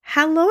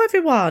Hello,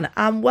 everyone,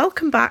 and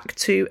welcome back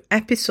to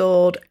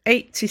episode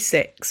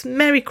 86.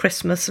 Merry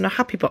Christmas and a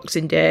happy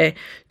Boxing Day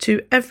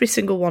to every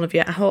single one of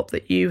you. I hope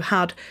that you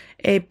had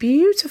a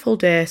beautiful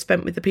day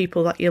spent with the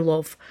people that you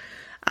love.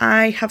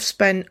 I have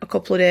spent a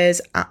couple of days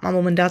at my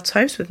mum and dad's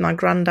house with my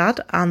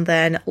granddad, and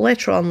then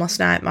later on last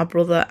night, my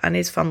brother and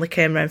his family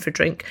came round for a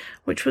drink,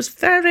 which was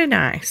very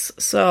nice.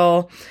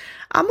 So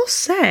I must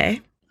say,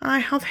 I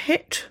have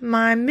hit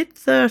my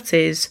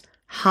mid-30s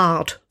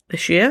hard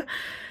this year.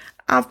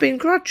 I've been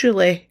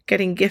gradually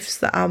getting gifts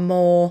that are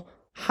more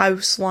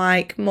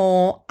house-like,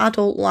 more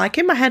adult-like.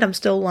 In my head, I'm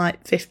still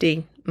like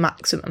 15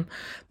 maximum.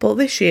 But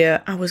this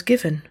year, I was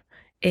given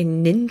a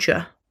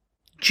Ninja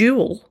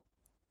dual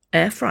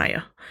air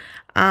fryer.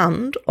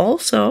 And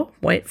also,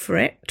 wait for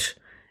it,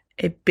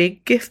 a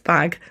big gift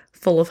bag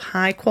full of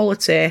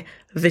high-quality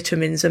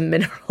vitamins and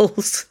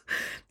minerals.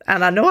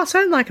 And I know I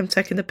sound like I'm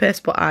taking the piss,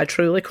 but I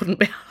truly couldn't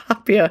be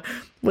happier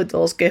with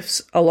those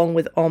gifts, along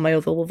with all my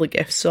other lovely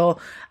gifts. So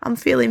I'm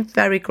feeling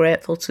very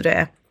grateful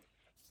today.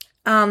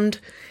 And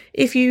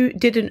if you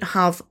didn't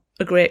have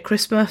a great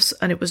Christmas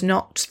and it was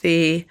not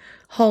the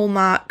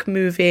Hallmark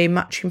movie,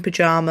 matching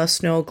pyjama,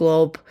 snow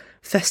globe,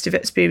 festive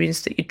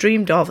experience that you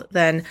dreamed of,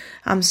 then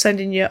I'm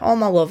sending you all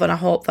my love, and I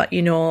hope that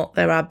you know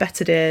there are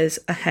better days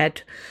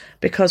ahead,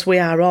 because we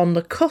are on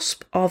the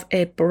cusp of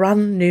a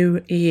brand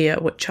new year,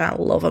 which I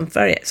love. I'm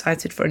very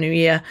excited for a new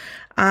year.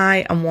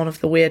 I am one of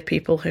the weird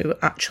people who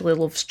actually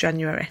loves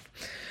January.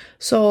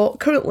 So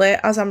currently,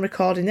 as I'm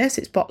recording this,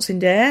 it's Boxing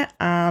Day,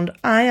 and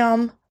I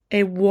am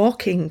a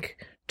walking,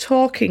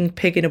 talking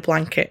pig in a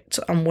blanket.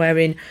 I'm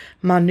wearing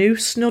my new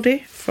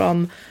snuddy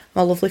from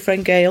my lovely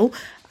friend Gail,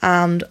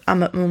 and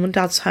I'm at mum and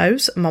dad's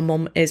house, and my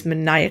mum is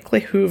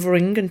maniacally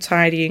hoovering and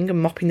tidying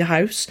and mopping the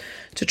house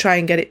to try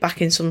and get it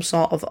back in some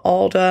sort of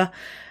order,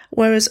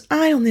 whereas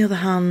I, on the other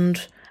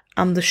hand,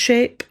 am the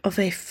shape of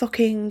a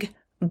fucking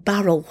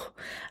barrel.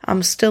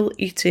 I'm still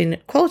eating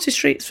Quality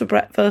Streets for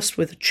breakfast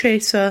with a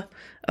chaser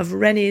of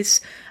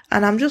Rennie's,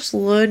 and I'm just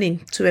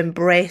learning to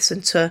embrace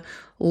and to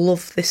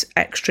love this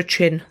extra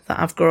chin that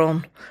I've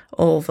grown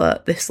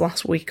over this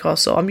last week or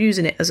so. I'm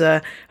using it as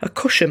a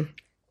cushion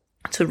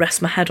to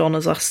rest my head on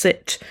as I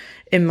sit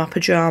in my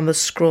pyjamas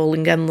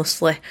scrolling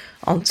endlessly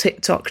on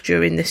TikTok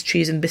during this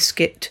cheese and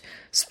biscuit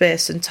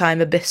space and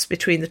time abyss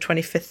between the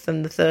 25th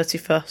and the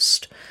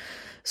 31st.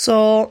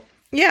 So,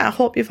 yeah, I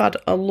hope you've had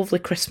a lovely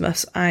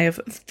Christmas. I have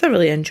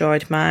thoroughly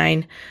enjoyed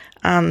mine,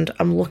 and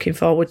I'm looking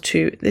forward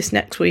to this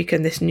next week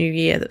and this new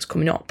year that's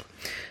coming up.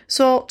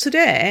 So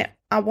today,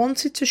 I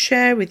wanted to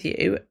share with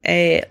you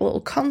a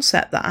little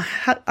concept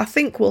that I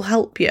think will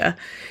help you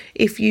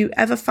if you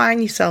ever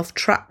find yourself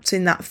trapped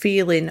in that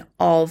feeling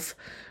of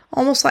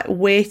almost like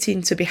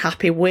waiting to be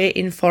happy,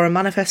 waiting for a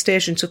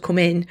manifestation to come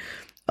in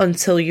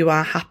until you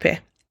are happy.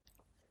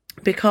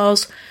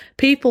 Because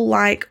people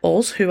like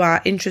us who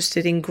are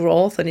interested in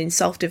growth and in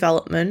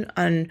self-development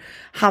and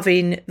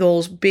having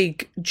those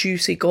big,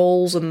 juicy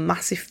goals and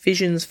massive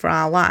visions for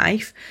our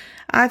life,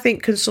 I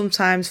think can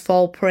sometimes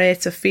fall prey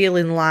to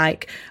feeling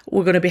like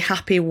we're going to be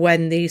happy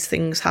when these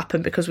things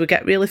happen, because we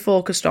get really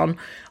focused on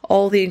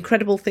all the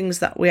incredible things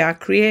that we are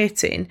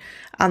creating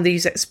and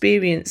these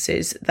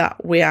experiences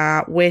that we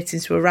are waiting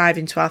to arrive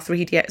into our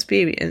 3D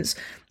experience,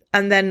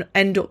 and then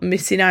end up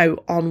missing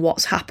out on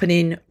what's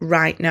happening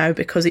right now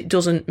because it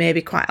doesn't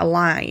maybe quite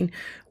align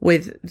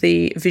with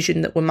the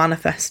vision that we're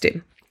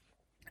manifesting.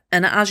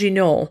 And as you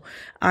know,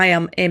 I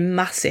am a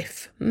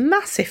massive,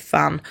 massive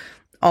fan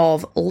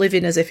of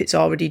living as if it's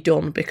already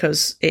done,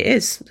 because it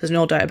is. There's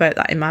no doubt about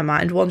that in my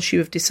mind. Once you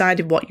have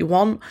decided what you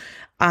want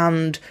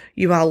and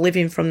you are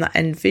living from that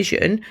end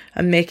vision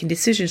and making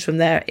decisions from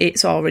there,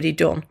 it's already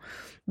done.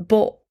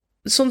 But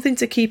something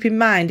to keep in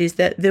mind is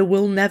that there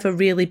will never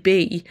really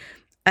be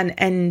an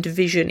end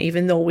vision,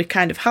 even though we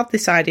kind of have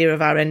this idea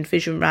of our end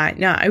vision right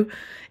now.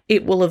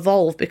 It will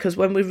evolve, because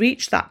when we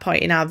reach that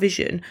point in our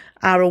vision,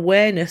 our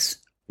awareness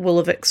will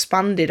have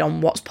expanded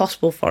on what's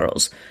possible for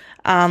us,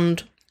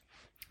 and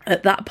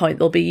at that point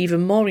there'll be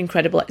even more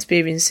incredible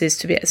experiences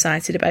to be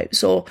excited about.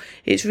 So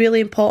it's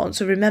really important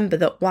to remember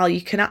that while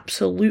you can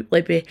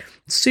absolutely be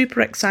super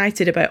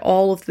excited about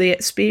all of the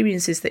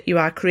experiences that you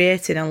are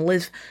creating and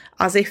live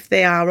as if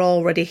they are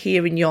already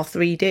here in your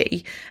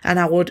 3D, and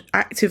I would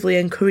actively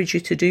encourage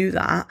you to do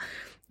that,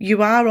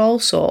 you are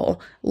also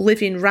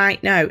living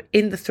right now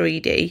in the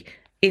 3D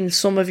in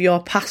some of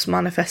your past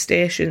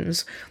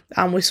manifestations,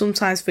 and we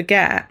sometimes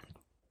forget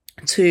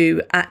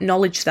to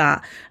acknowledge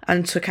that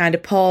and to kind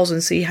of pause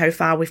and see how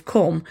far we've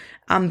come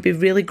and be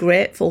really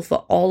grateful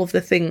for all of the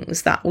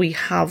things that we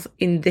have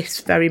in this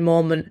very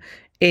moment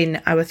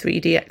in our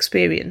 3D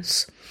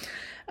experience.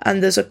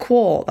 And there's a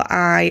quote that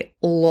I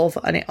love,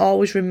 and it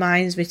always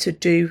reminds me to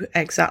do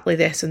exactly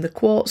this. And the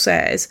quote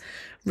says,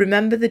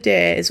 "Remember the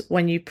days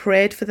when you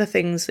prayed for the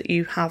things that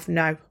you have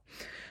now."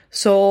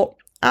 So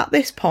at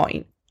this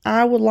point,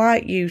 I would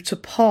like you to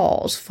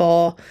pause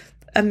for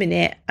a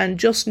minute and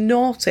just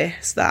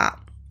notice that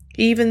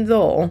even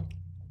though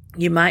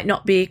You might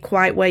not be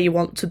quite where you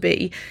want to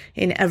be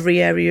in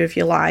every area of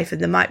your life, and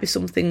there might be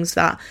some things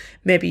that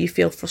maybe you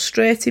feel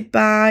frustrated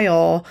by,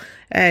 or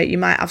you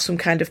might have some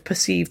kind of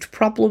perceived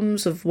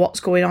problems of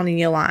what's going on in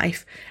your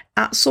life.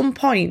 At some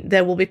point,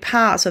 there will be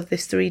parts of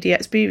this 3D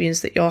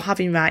experience that you're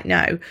having right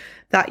now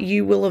that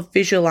you will have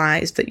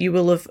visualized, that you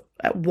will have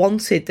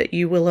wanted, that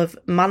you will have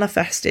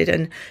manifested,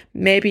 and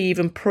maybe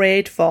even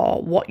prayed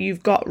for what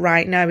you've got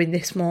right now in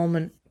this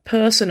moment.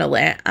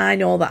 Personally, I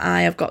know that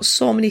I have got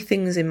so many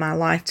things in my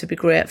life to be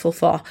grateful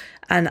for,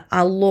 and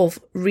I love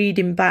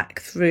reading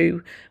back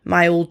through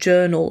my old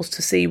journals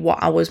to see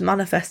what I was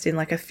manifesting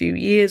like a few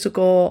years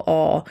ago,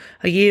 or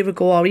a year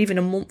ago, or even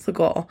a month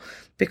ago,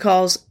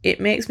 because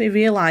it makes me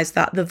realise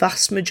that the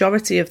vast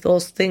majority of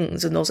those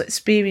things and those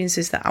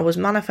experiences that I was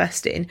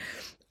manifesting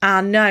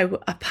are now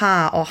a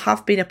part, or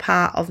have been a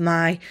part, of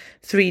my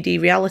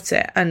 3D reality.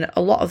 And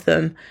a lot of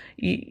them,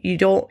 you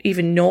don't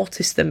even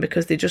notice them,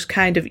 because they just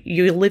kind of,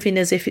 you're living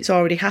as if it's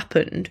already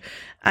happened,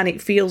 and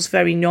it feels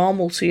very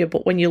normal to you.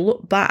 But when you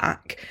look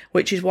back,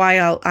 which is why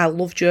I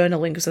love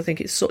journaling, because I think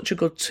it's such a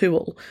good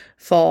tool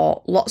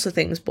for lots of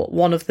things, but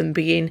one of them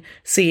being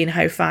seeing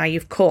how far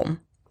you've come,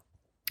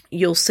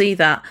 you'll see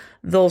that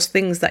those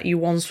things that you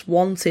once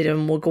wanted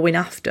and were going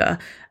after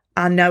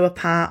are now a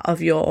part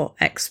of your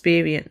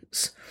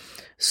experience.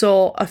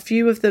 So a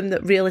few of them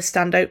that really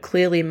stand out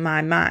clearly in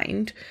my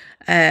mind,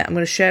 I'm going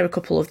to share a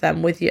couple of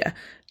them with you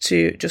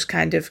to just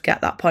kind of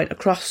get that point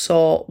across.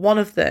 So one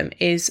of them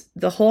is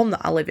the home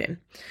that I live in.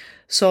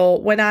 So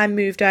when I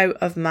moved out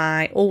of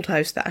my old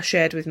house that I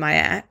shared with my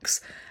ex,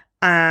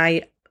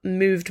 I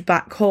moved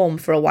back home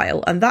for a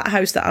while, and that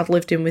house that I'd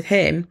lived in with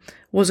him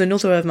was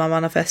another of my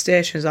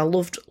manifestations. I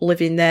loved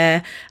living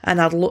there,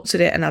 and I'd looked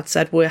at it and I'd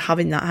said, we're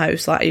having that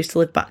house. Like, I used to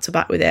live back to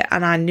back with it,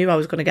 and I knew I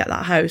was going to get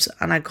that house,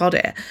 and I got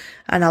it,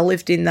 and I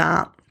lived in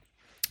that.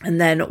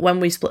 And then when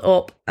we split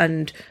up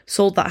and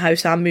sold that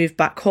house, I moved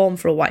back home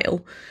for a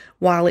while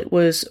while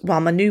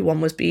my new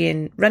one was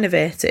being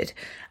renovated.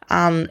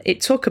 And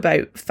it took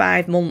about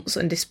 5 months,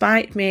 and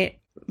despite me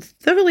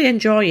thoroughly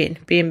enjoying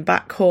being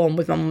back home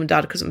with my mum and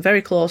dad, because I'm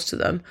very close to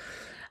them,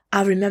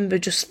 I remember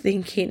just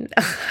thinking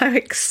how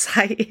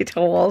excited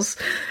I was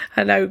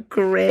and how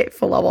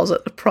grateful I was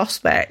at the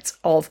prospect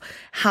of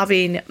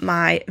having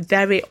my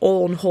very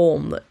own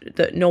home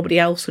that nobody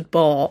else had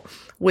bought,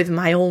 with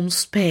my own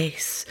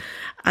space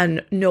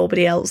and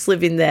nobody else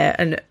living there,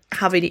 and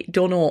having it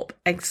done up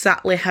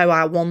exactly how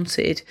I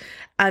wanted.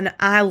 And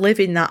I live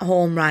in that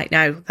home right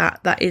now.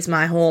 That is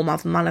my home.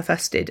 I've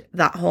manifested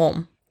that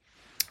home.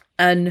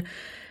 And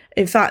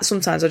in fact,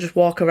 sometimes I just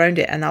walk around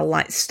it and I'll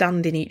like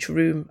stand in each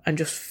room and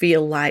just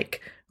feel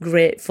like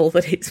grateful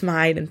that it's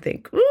mine, and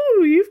think,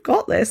 ooh, you've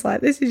got this,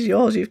 like, this is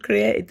yours, you've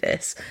created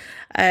this.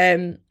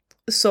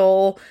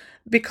 So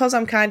because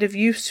I'm kind of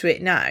used to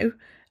it now,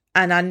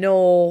 and I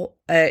know,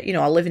 I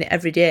live in it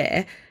every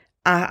day,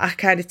 I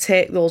kind of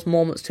take those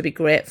moments to be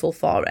grateful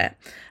for it.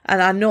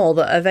 And I know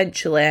that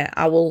eventually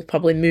I will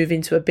probably move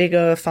into a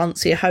bigger,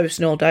 fancier house,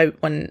 no doubt,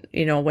 when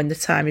the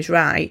time is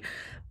right.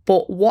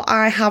 But what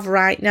I have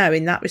right now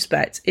in that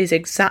respect is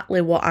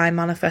exactly what I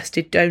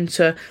manifested, down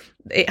to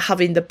it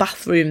having the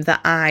bathroom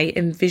that I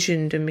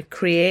envisioned and me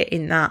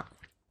creating that.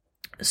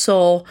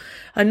 So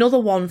another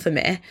one for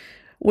me,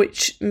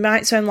 which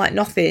might sound like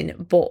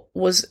nothing, but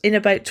was in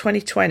about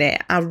 2020,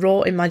 I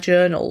wrote in my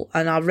journal,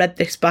 and I read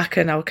this back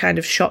and I was kind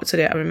of shocked at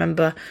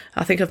it.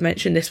 I think I've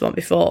mentioned this one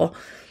before,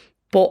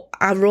 but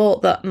I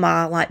wrote that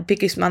my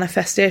biggest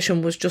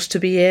manifestation was just to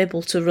be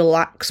able to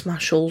relax my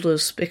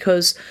shoulders,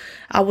 because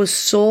I was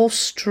so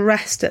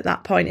stressed at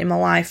that point in my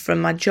life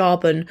from my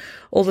job and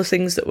other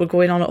things that were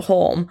going on at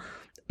home.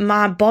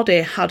 My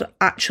body had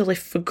actually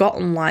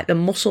forgotten the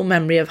muscle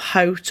memory of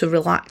how to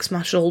relax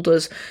my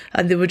shoulders,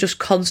 and they were just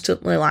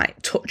constantly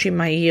touching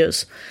my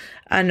ears.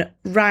 And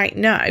right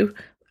now,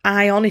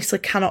 I honestly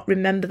cannot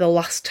remember the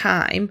last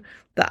time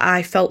that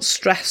I felt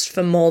stressed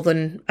for more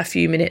than a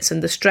few minutes,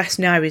 and the stress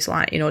now is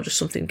just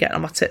something getting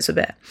on my tits a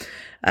bit.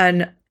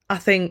 And I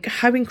think,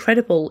 how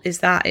incredible is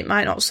that? It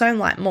might not sound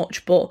like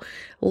much, but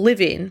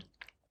living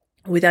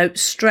without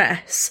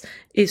stress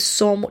is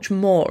so much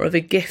more of a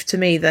gift to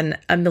me than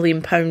a £1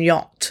 million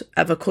yacht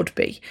ever could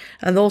be.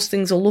 And those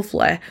things are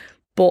lovely,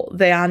 but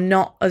they are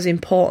not as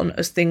important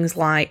as things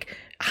like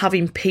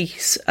having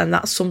peace. And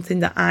that's something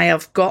that I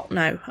have got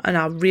now, and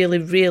I really,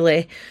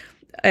 really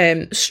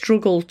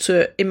struggle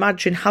to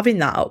imagine having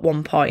that at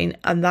one point,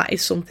 and that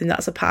is something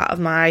that's a part of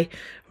my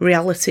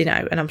reality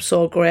now, and I'm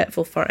so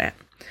grateful for it.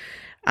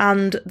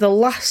 And the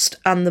last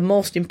and the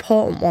most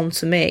important one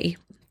to me,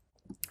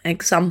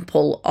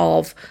 example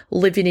of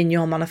living in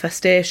your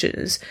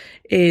manifestations,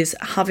 is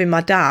having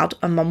my dad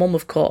and my mum,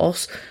 of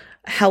course,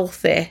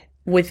 healthy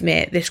with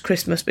me this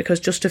Christmas, because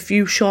just a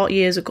few short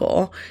years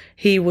ago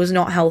he was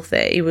not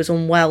healthy, he was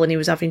unwell, and he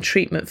was having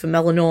treatment for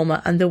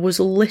melanoma, and there was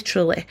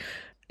literally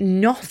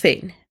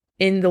nothing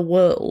in the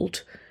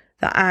world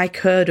that I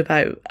cared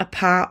about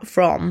apart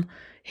from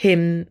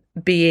him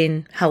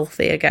being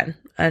healthy again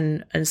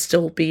and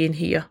still being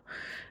here.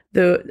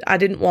 I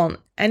didn't want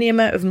any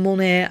amount of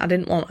money. I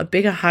didn't want a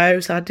bigger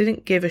house. I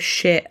didn't give a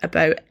shit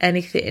about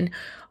anything.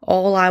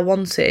 All I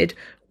wanted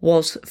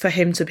was for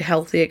him to be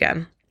healthy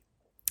again.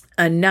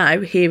 And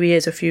now here he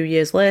is a few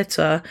years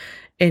later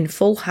in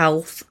full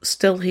health,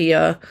 still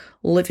here,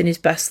 living his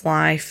best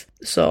life.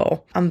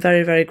 So I'm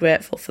very, very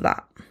grateful for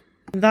that.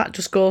 And that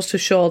just goes to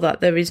show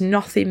that there is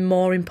nothing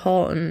more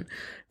important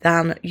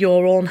than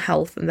your own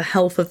health and the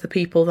health of the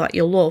people that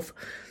you love.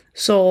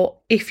 So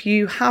if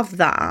you have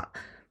that,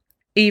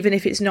 even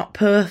if it's not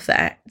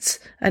perfect,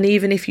 and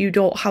even if you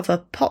don't have a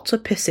pot to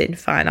piss in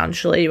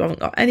financially, you haven't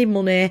got any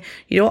money,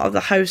 you don't have the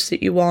house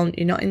that you want,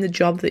 you're not in the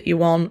job that you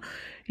want,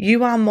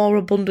 you are more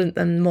abundant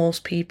than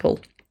most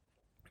people.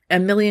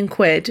 £1 million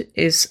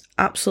is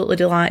absolutely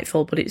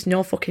delightful, but it's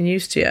no fucking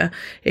use to you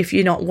if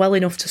you're not well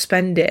enough to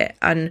spend it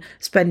and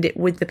spend it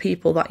with the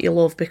people that you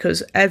love,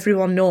 because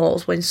everyone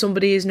knows when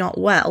somebody is not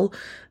well,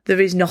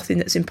 there is nothing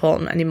that's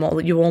important anymore,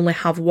 that you only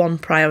have one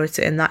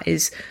priority, and that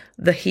is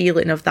the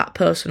healing of that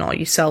person or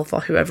yourself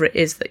or whoever it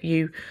is that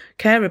you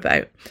care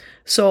about.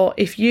 So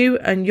if you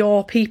and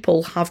your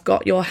people have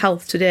got your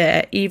health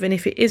today, even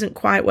if it isn't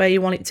quite where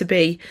you want it to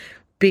be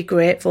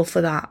grateful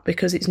for that,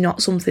 because it's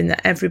not something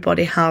that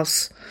everybody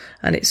has,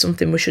 and it's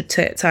something we should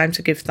take time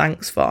to give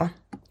thanks for.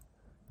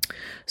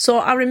 So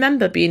I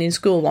remember being in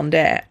school one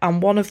day,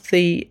 and one of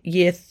the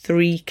year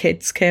 3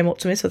 kids came up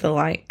to me, so they're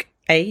like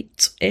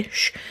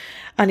 8-ish,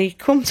 and he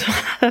come to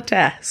our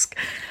desk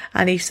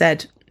and he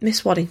said,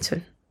 "Miss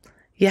Waddington,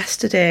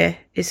 yesterday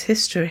is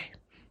history,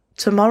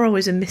 tomorrow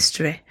is a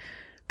mystery,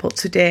 but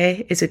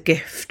today is a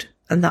gift,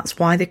 and that's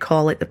why they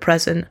call it the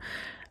present."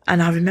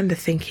 And I remember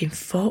thinking,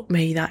 fuck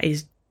me, that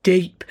is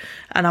deep.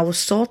 And I was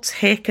so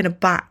taken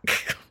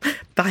aback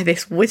by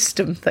this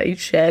wisdom that he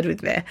shared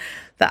with me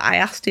that I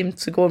asked him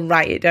to go and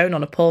write it down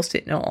on a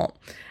post-it note.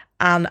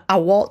 And I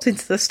walked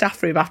into the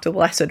staff room after the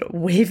lesson,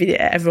 waving it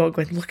at everyone,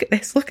 going, look at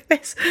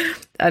this,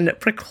 and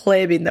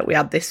proclaiming that we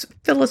had this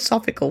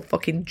philosophical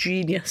fucking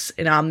genius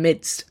in our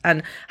midst.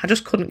 And I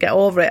just couldn't get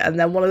over it. And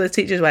then one of the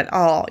teachers went,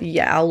 "Oh,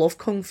 yeah, I love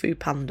Kung Fu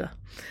Panda."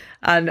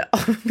 And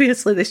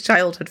obviously this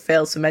child had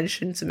failed to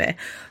mention to me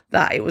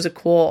that it was a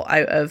quote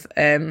out of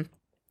a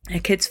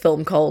kid's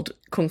film called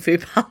Kung Fu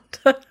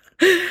Panda.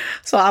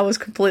 So I was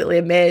completely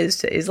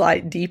amazed at his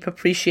like deep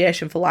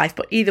appreciation for life.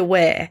 But either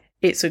way,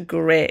 it's a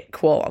great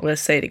quote. I'm going to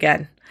say it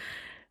again.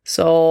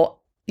 So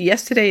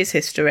yesterday is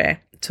history,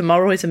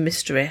 tomorrow is a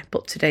mystery,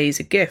 but today is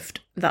a gift.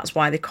 That's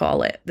why they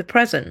call it the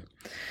present.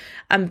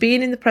 And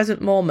being in the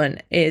present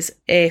moment is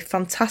a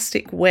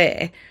fantastic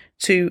way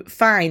to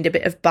find a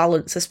bit of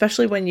balance,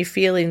 especially when you're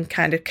feeling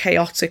kind of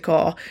chaotic,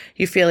 or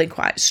you're feeling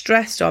quite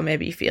stressed, or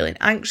maybe you're feeling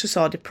anxious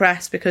or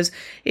depressed. Because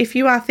if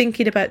you are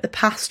thinking about the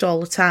past all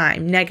the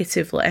time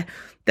negatively,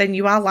 then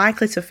you are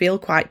likely to feel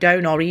quite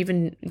down, or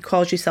even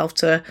cause yourself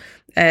to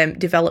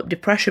develop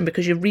depression,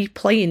 because you're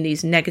replaying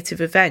these negative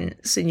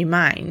events in your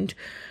mind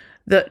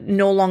that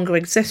no longer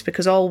exist,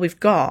 because all we've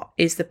got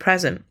is the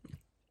present.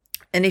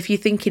 And if you're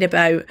thinking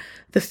about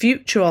the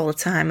future all the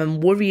time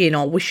and worrying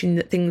or wishing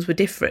that things were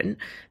different,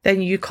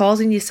 then you're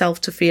causing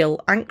yourself to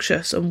feel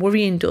anxious, and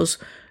worrying does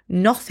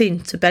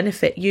nothing to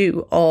benefit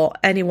you or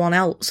anyone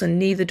else, and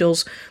neither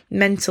does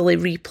mentally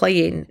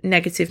replaying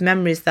negative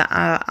memories that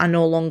are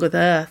no longer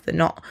there. They're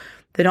not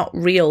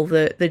real.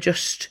 They're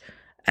just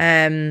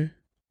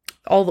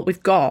all that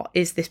we've got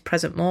is this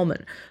present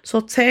moment. So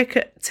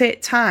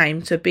take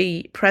time to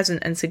be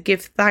present and to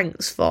give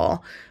thanks for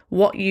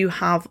what you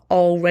have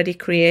already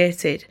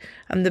created.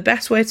 And the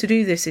best way to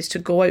do this is to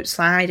go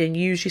outside and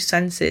use your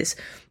senses.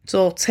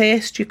 So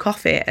taste your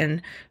coffee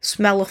and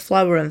smell a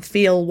flower and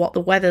feel what the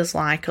weather's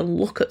like, and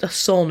look at the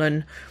sun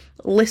and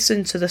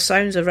listen to the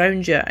sounds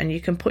around you. And you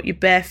can put your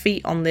bare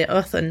feet on the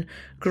earth and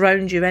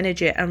ground your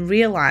energy, and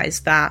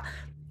realise that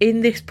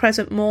in this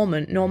present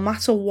moment, no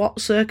matter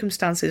what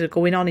circumstances are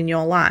going on in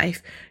your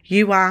life,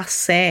 you are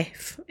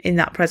safe in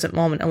that present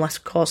moment, unless,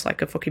 of course,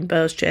 like a fucking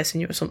bird's chasing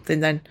you or something,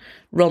 then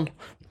run.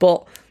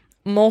 But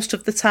most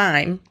of the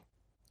time,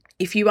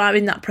 if you are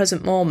in that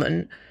present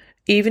moment,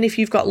 even if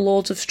you've got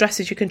loads of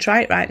stresses, you can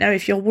try it right now.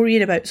 If you're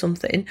worrying about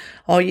something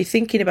or you're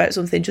thinking about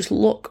something, just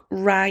look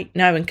right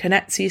now and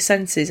connect to your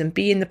senses and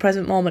be in the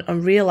present moment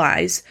and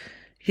realise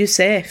you're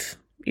safe.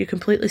 You're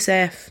completely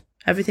safe.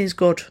 Everything's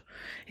good.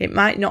 It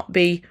might not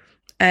be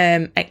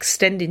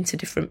extending to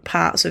different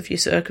parts of your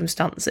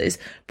circumstances,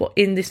 but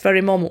in this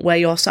very moment where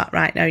you're sat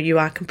right now, you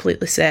are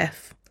completely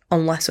safe.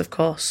 Unless, of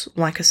course,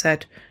 like I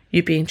said,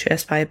 you're being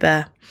chased by a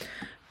bear.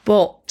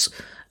 But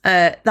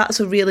that's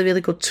a really,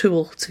 really good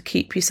tool to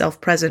keep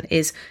yourself present,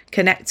 is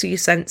connect to your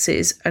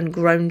senses and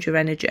ground your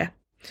energy.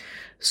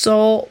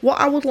 So what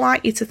I would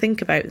like you to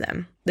think about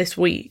then this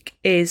week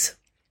is,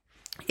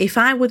 if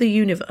I were the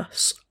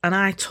universe and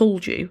I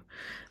told you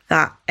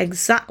that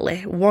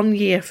exactly 1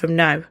 year from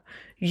now,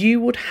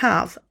 you would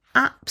have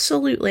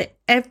absolutely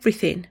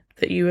everything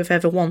that you have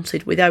ever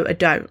wanted, without a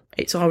doubt.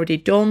 It's already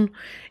done.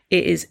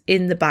 It is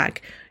in the bag.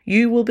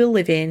 You will be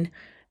living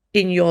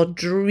in your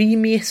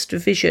dreamiest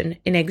vision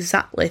in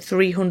exactly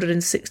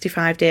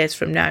 365 days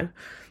from now.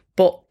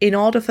 But in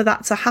order for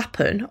that to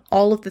happen,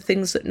 all of the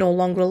things that no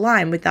longer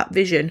align with that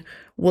vision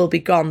will be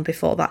gone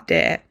before that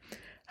date.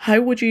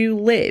 How would you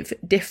live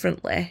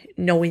differently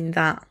knowing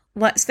that?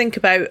 Let's think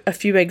about a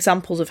few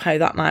examples of how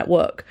that might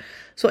work.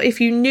 So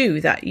if you knew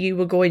that you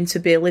were going to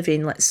be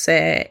living, let's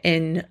say,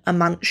 in a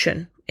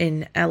mansion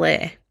in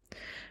LA,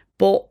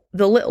 but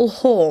the little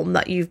home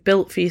that you've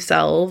built for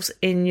yourselves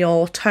in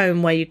your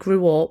town where you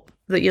grew up,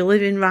 that you're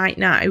living right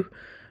now,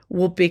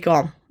 would be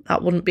gone.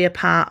 That wouldn't be a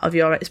part of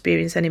your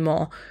experience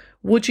anymore.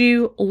 Would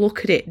you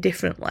look at it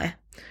differently?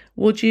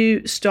 Would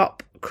you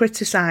stop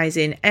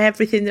criticising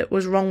everything that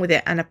was wrong with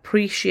it and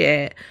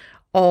appreciate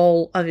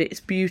all of its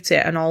beauty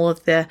and all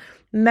of the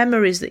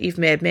memories that you've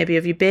made, maybe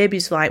of your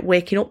babies, like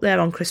waking up there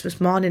on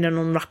Christmas morning and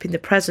unwrapping the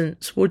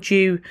presents? Would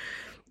you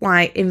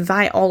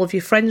invite all of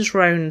your friends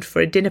round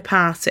for a dinner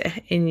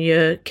party in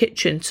your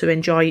kitchen to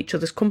enjoy each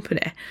other's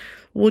company?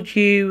 Would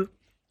you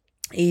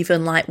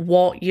even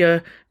walk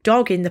your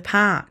dog in the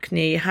park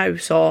near your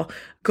house, or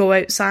go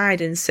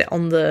outside and sit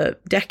on the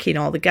decking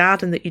or the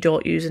garden that you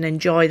don't use and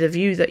enjoy the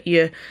view that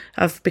you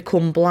have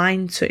become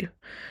blind to?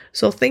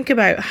 So think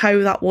about how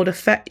that would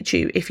affect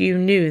you if you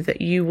knew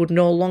that you would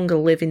no longer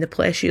live in the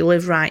place you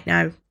live right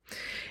now.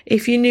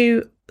 If you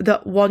knew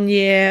that 1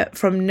 year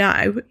from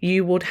now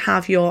you would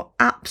have your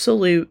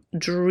absolute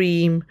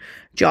dream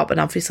job,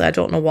 and obviously I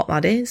don't know what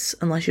that is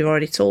unless you've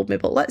already told me,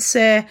 but let's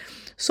say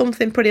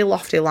something pretty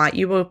lofty, like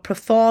you were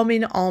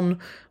performing on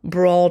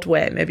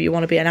Broadway. Maybe you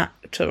want to be an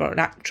actor or an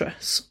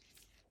actress.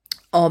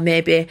 Or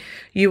maybe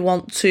you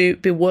want to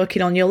be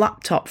working on your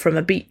laptop from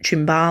a beach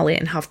in Bali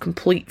and have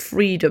complete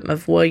freedom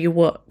of where you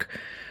work.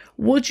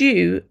 Would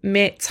you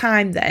make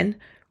time then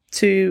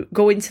to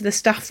go into the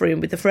staff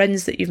room with the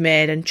friends that you've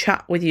made and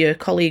chat with your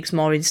colleagues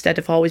more instead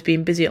of always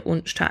being busy at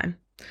lunchtime?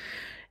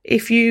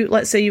 If you,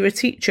 let's say you're a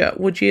teacher,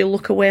 would you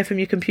look away from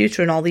your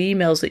computer and all the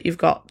emails that you've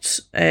got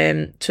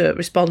to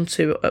respond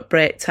to at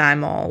break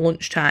time or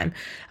lunchtime?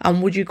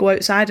 And would you go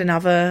outside and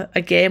have a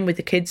game with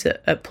the kids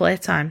at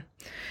playtime?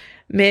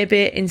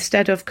 Maybe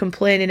instead of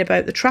complaining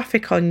about the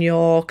traffic on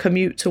your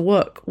commute to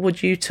work,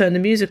 would you turn the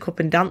music up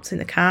and dance in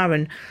the car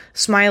and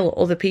smile at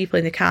other people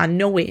in the car,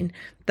 knowing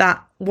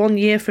that 1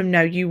 year from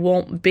now you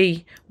won't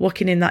be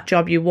working in that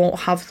job, you won't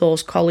have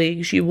those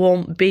colleagues, you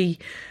won't be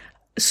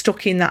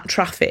stuck in that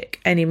traffic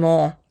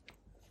anymore?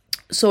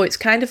 So it's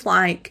kind of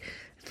like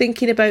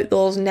thinking about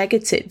those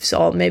negatives,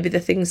 or maybe the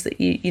things that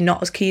you're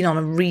not as keen on,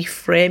 and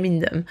reframing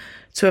them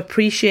to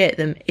appreciate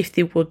them if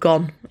they were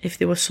gone, if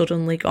they were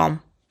suddenly gone.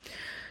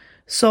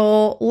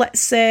 So let's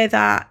say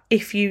that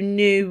if you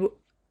knew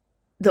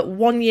that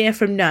 1 year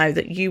from now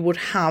that you would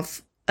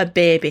have a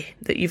baby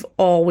that you've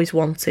always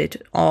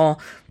wanted, or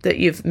that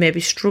you've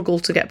maybe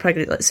struggled to get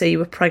pregnant, let's say you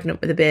were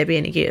pregnant with a baby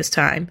in a year's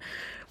time,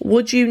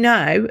 would you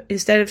now,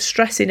 instead of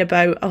stressing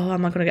about, oh,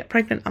 am I going to get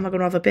pregnant? Am I going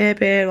to have a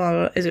baby?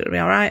 Or is it going to be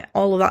all right?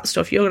 All of that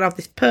stuff. You're going to have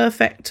this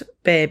perfect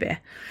baby.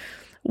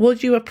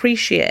 Would you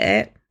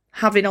appreciate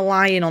having a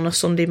lie-in on a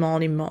Sunday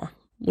morning more?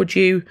 Would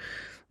you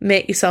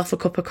make yourself a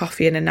cup of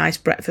coffee and a nice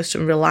breakfast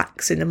and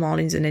relax in the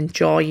mornings and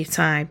enjoy your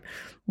time?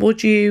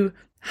 Would you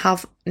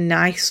have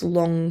nice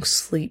long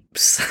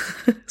sleeps?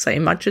 So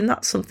imagine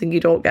that's something you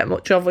don't get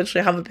much of once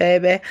you have a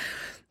baby.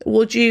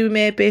 Would you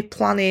maybe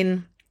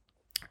planning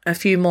a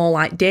few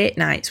more date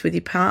nights with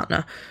your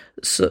partner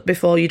so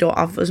before you don't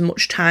have as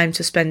much time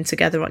to spend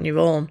together on your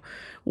own?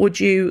 Would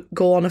you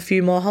go on a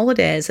few more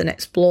holidays and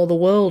explore the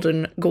world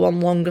and go on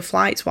longer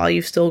flights while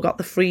you've still got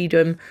the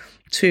freedom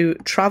to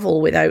travel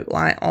without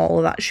all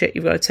of that shit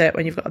you've got to take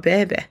when you've got a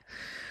baby?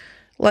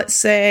 Let's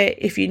say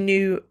if you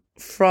knew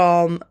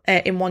from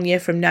in 1 year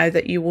from now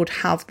that you would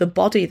have the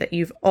body that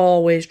you've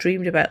always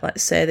dreamed about.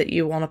 Let's say that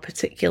you want a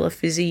particular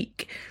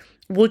physique.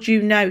 Would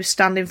you now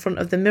stand in front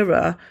of the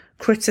mirror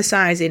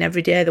criticising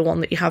every day the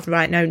one that you have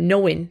right now,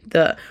 knowing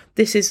that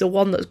this is the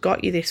one that's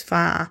got you this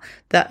far,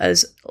 that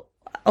has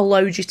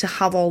allowed you to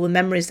have all the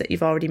memories that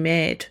you've already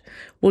made?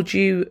 Would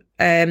you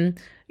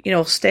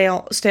stay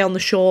on the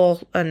shore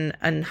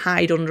and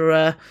hide under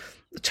a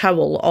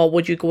towel, or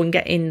would you go and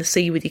get in the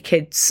sea with your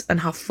kids and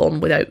have fun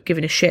without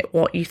giving a shit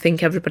what you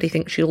think everybody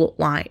thinks you look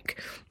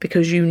like,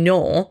 because you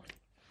know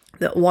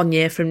that 1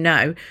 year from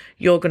now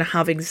you're going to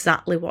have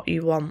exactly what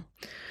you want?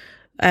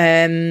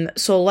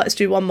 So let's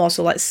do one more.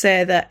 So let's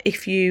say that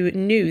if you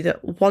knew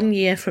that 1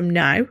 year from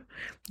now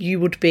you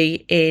would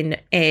be in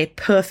a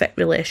perfect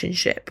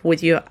relationship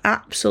with your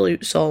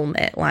absolute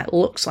soulmate,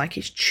 looks like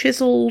it's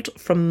chiseled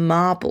from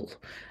marble,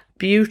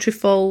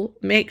 beautiful,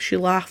 makes you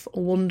laugh,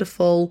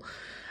 wonderful,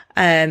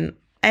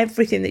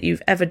 everything that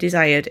you've ever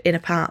desired in a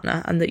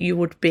partner, and that you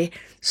would be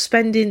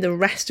spending the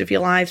rest of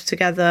your lives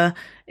together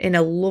in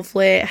a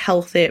lovely,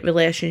 healthy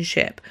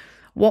relationship.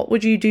 What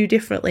would you do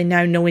differently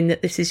now, knowing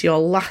that this is your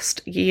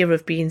last year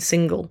of being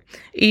single?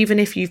 Even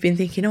if you've been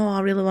thinking, oh,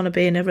 I really want to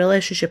be in a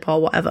relationship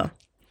or whatever.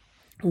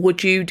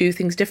 Would you do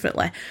things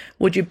differently?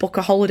 Would you book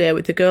a holiday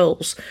with the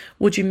girls?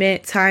 Would you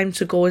make time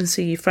to go and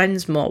see your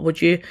friends more?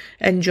 Would you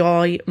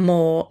enjoy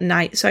more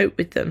nights out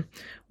with them?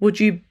 Would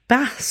you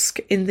bask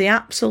in the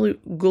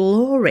absolute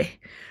glory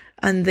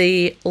and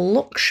the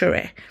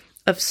luxury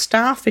of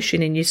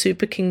starfishing in your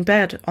Super King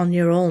bed on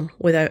your own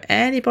without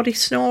anybody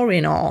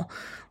snoring or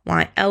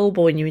like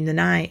elbowing you in the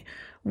night,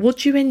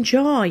 would you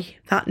enjoy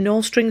that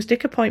no strings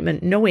dick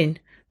appointment knowing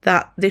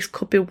that this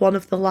could be one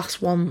of the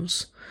last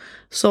ones?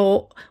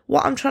 So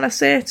what I'm trying to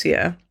say to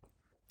you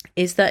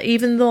is that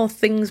even though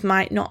things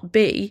might not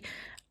be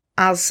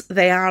as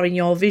they are in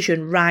your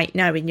vision right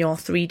now in your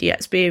 3D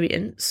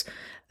experience,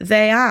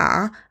 they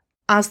are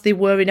as they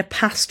were in a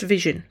past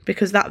vision,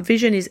 because that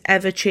vision is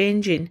ever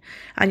changing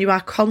and you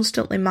are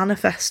constantly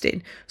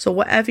manifesting. So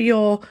whatever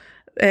your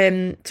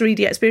 3D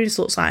experience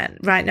looks like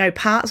right now,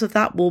 parts of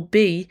that will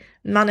be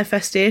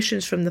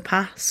manifestations from the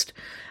past.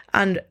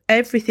 And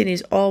everything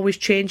is always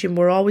changing.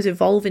 We're always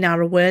evolving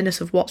our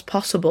awareness of what's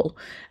possible,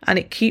 and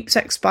it keeps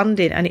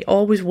expanding, and it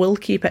always will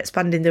keep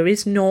expanding. There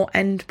is no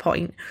end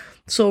point.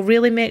 So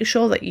really make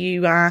sure that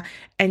you are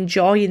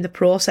enjoying the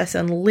process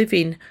and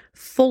living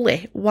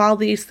fully while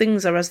these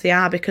things are as they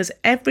are, because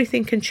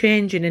everything can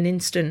change in an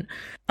instant.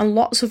 And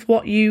lots of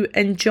what you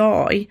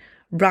enjoy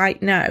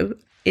right now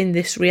in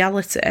this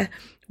reality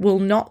will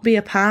not be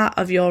a part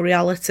of your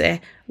reality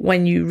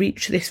when you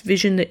reach this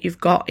vision that you've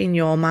got in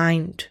your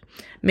mind,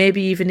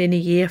 maybe even in a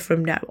year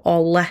from now or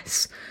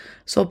less.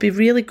 So be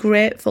really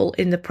grateful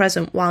in the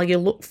present while you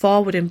look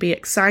forward and be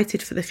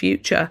excited for the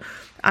future.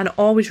 And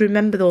always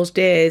remember those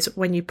days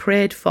when you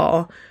prayed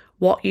for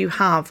what you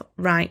have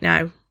right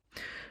now.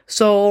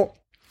 So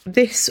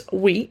this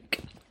week,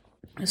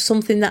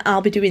 something that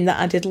I'll be doing that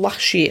I did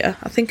last year,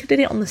 I think I did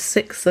it on the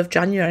 6th of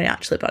January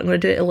actually, but I'm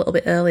going to do it a little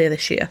bit earlier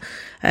this year.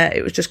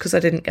 It was just because I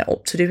didn't get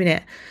up to doing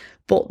it.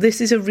 But this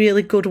is a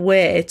really good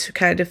way to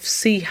kind of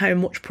see how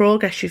much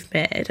progress you've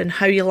made and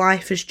how your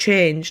life has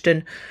changed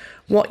and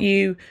what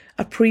you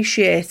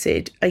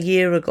appreciated a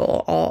year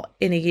ago or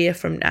in a year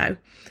from now,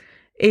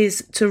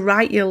 is to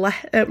write a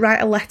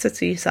letter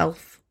to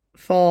yourself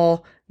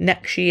for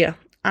next year.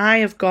 I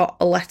have got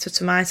a letter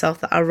to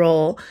myself that I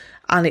wrote,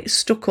 and it's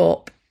stuck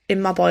up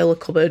in my boiler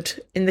cupboard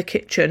in the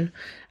kitchen,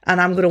 and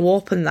I'm going to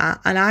open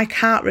that, and I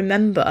can't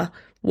remember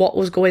what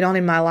was going on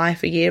in my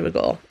life a year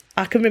ago.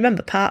 I can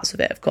remember parts of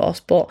it, of course,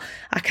 but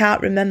I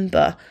can't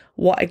remember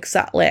what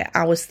exactly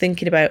I was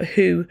thinking about,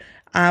 who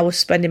I was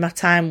spending my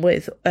time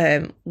with,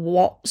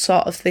 what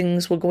sort of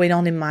things were going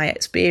on in my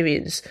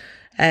experience,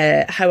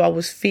 how I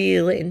was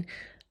feeling,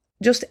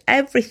 just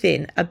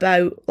everything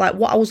about like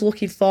what I was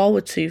looking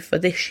forward to for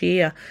this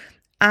year.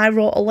 I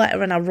wrote a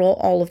letter and I wrote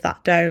all of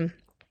that down,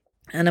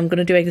 and I'm going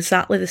to do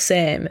exactly the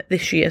same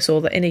this year so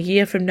that in a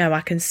year from now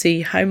I can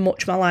see how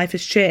much my life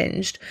has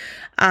changed,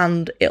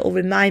 and it'll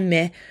remind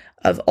me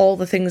of all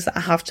the things that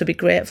I have to be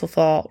grateful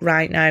for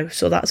right now.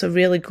 So that's a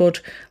really good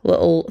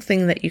little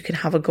thing that you can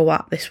have a go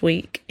at this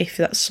week if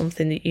that's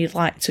something that you'd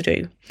like to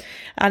do.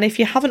 And if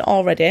you haven't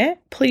already,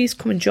 please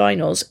come and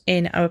join us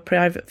in our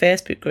private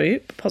Facebook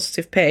group,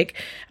 Positive Pig.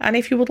 And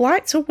if you would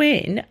like to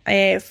win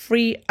a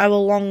free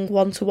hour-long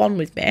one-to-one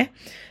with me,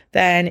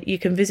 then you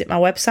can visit my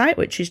website,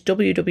 which is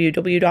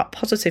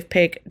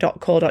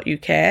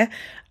www.positivepig.co.uk,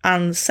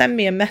 and send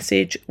me a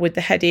message with the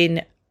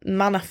heading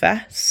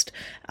manifest,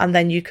 and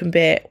then you can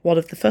be one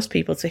of the first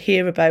people to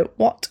hear about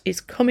what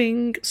is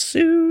coming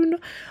soon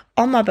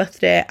on my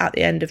birthday at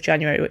the end of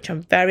January, which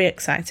I'm very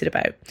excited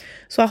about.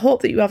 So I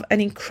hope that you have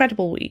an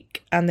incredible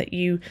week and that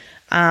you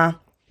are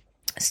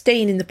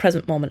staying in the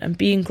present moment and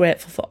being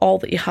grateful for all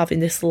that you have in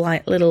this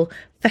light little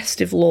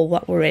festive lull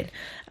that we're in.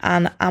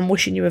 And I'm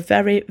wishing you a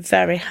very,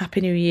 very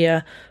happy new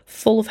year,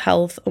 full of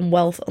health and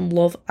wealth and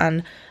love,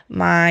 and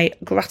my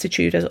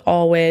gratitude as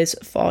always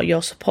for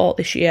your support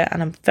this year,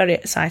 and I'm very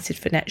excited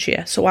for next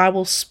year. So I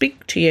will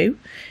speak to you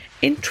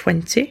in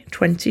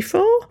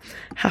 2024.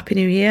 Happy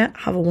New Year,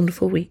 have a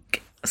wonderful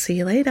week. See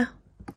you later.